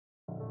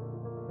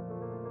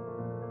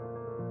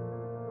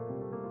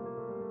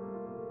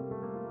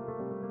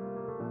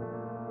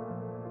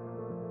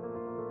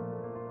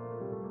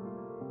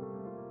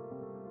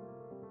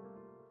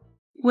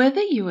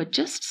Whether you are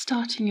just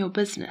starting your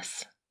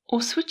business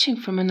or switching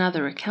from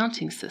another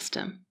accounting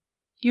system,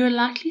 you are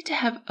likely to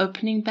have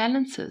opening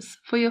balances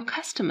for your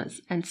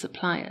customers and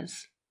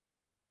suppliers.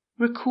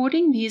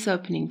 Recording these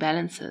opening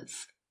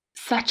balances,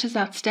 such as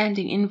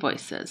outstanding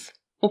invoices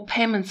or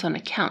payments on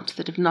account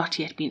that have not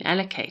yet been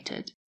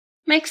allocated,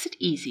 makes it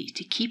easy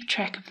to keep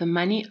track of the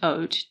money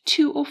owed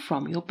to or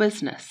from your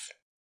business.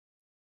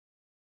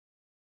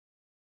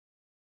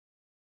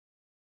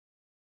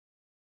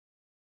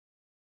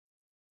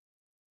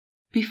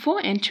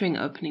 Before entering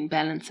opening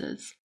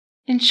balances,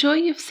 ensure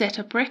you've set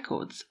up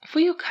records for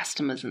your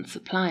customers and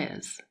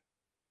suppliers.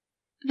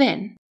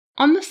 Then,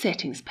 on the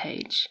Settings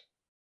page,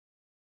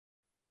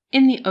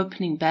 in the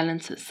Opening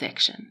Balances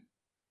section,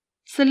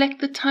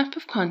 select the type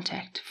of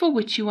contact for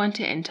which you want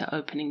to enter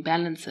opening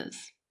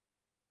balances.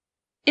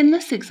 In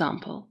this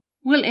example,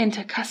 we'll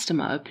enter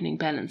customer opening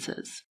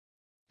balances,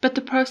 but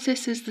the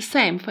process is the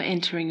same for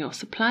entering your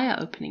supplier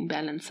opening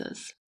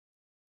balances.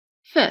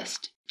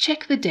 First,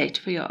 check the date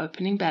for your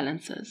opening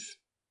balances.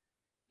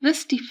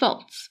 This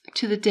defaults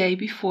to the day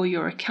before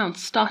your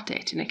account's start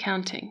date in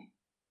accounting.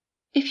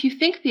 If you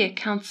think the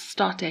account's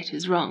start date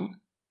is wrong,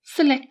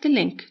 select the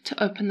link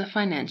to open the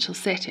financial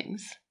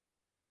settings.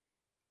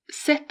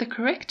 Set the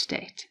correct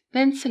date,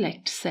 then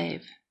select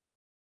Save.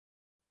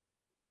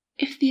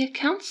 If the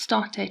account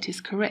start date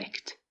is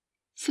correct,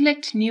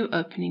 select New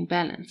Opening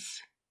Balance.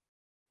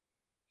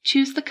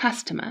 Choose the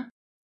customer,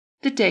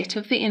 the date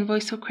of the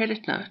invoice or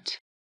credit note,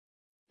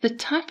 the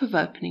type of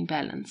opening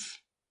balance,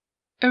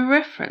 a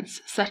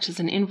reference such as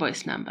an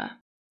invoice number,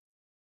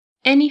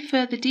 any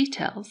further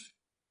details,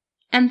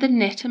 and the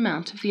net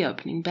amount of the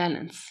opening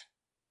balance.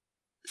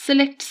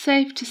 Select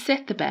Save to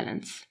set the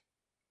balance,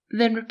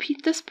 then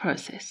repeat this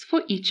process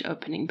for each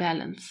opening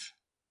balance.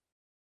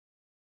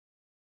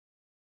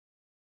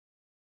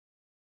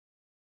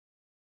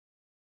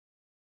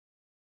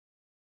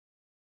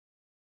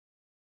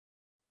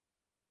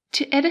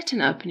 To edit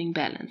an opening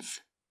balance,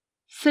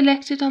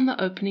 select it on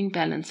the Opening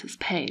Balances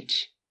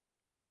page.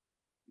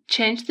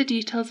 Change the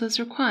details as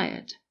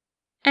required,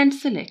 and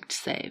select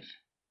Save.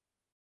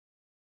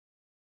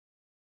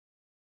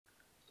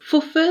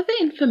 For further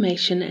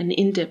information and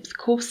in-depth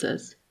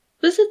courses,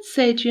 visit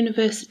Sage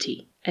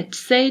University at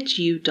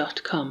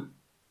sageu.com.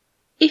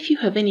 If you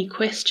have any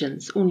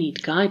questions or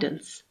need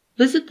guidance,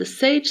 visit the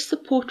Sage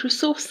Support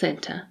Resource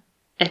Center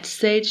at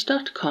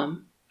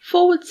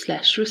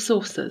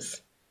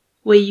sage.com/resources,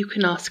 where you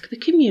can ask the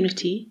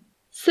community,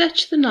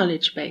 search the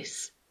knowledge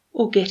base,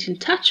 or get in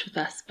touch with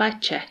us by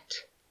chat.